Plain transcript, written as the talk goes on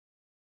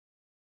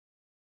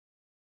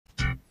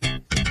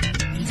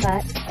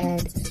fat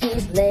and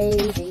he's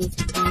lazy. He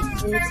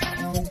sleeps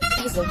and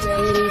he's so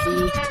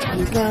crazy.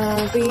 He's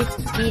grumpy,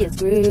 he is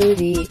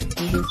groovy.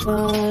 He is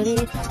funny,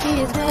 he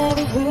is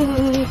very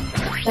rude.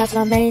 That's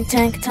my main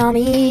tank,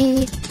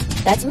 Tommy.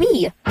 That's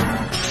me.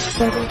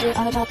 Working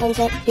on a top of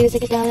set, he was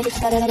taking down like a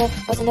da-da-da-da.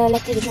 Wasn't the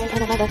luck to the train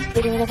and a mother.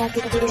 Figuring it out,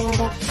 figuring it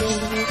out.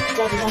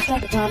 Driving off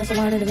track, the Thomas, the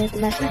one in the midst,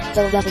 the master.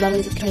 Blah, blah, blah, blah,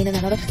 he's a cane and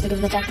another.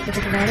 Figuring the fact that the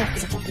chicken runner.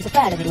 He's a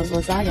fat and he loves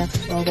lasagna.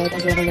 Oh, boy,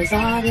 does love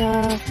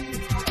lasagna.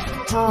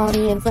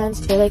 Tommy and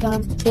Friendz, here they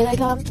come, here they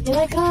come, here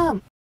they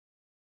come.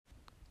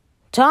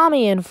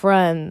 Tommy and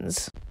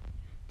Friendz.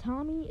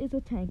 Tommy is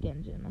a tank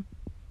engine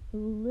who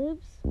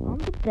lives on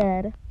the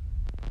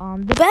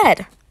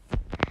bed.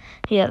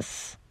 He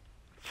has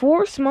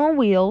 4 small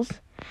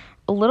wheels,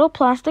 a little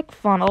plastic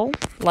funnel,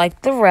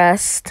 like the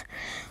rest,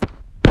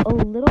 a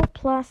little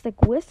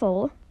plastic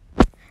whistle,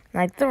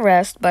 like the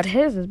rest, but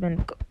his has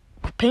been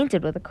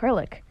painted with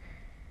acrylic,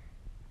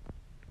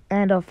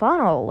 and a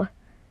funnel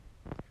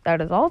that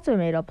is also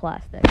made of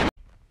plastic.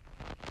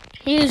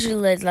 He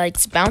usually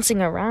likes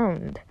bouncing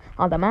around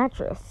on the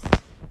mattress.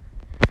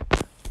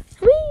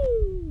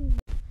 Whee!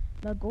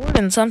 But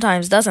Gordon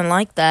sometimes doesn't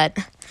like that.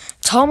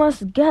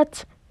 Thomas,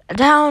 get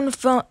down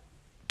from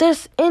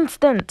this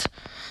instant.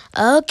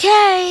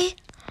 Okay.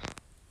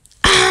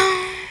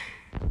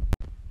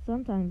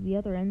 Sometimes the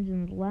other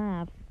engines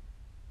laugh.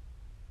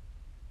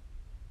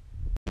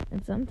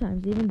 And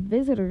sometimes even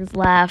visitors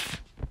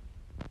laugh.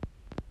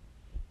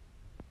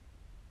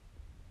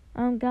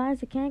 Guys,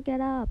 I can't get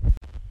up.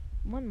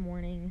 One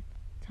morning,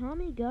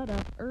 Tommy got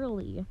up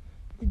early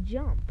to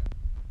jump.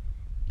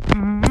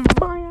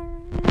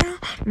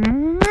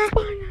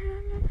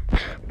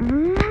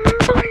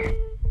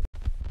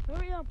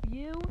 Hurry up,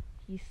 you,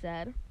 he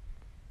said.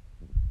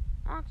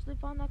 I actually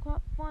find that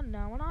quite fun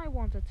now, and I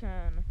want to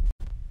turn.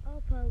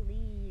 Oh,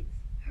 please,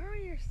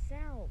 hurry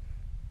yourself,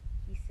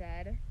 he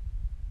said.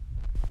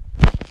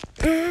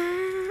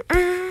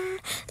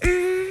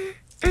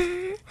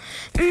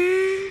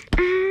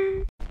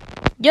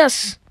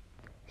 Yes,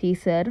 he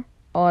said,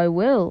 I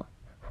will.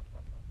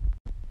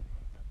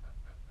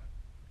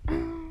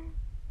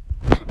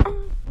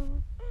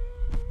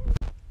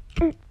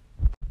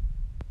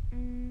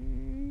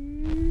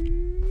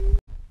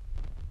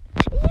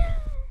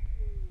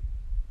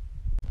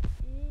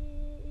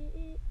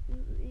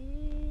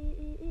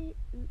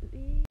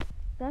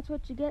 That's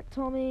what you get,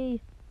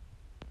 Tommy.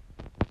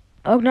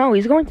 Oh no,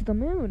 he's going to the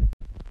moon.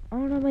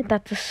 Oh no, wait,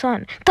 that's the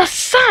sun. The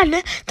sun?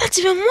 That's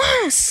even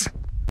worse.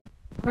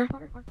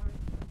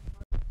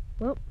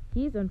 Well,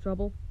 he's in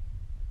trouble.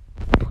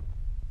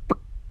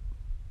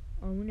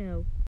 Oh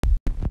no.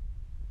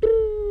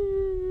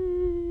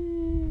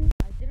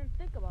 I didn't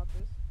think about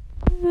this.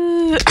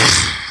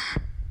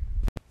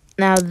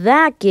 Now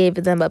that gave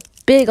them a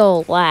big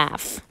ol'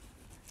 laugh.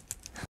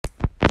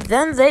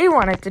 Then they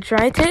wanted to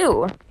try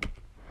too.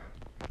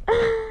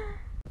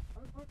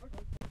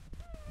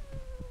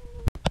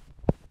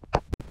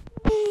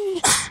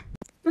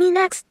 Me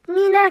next,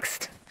 me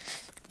next.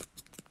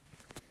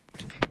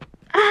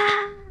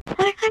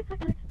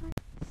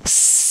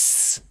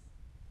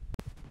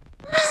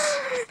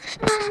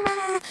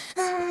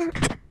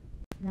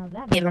 Now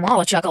that gave them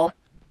all a chuckle.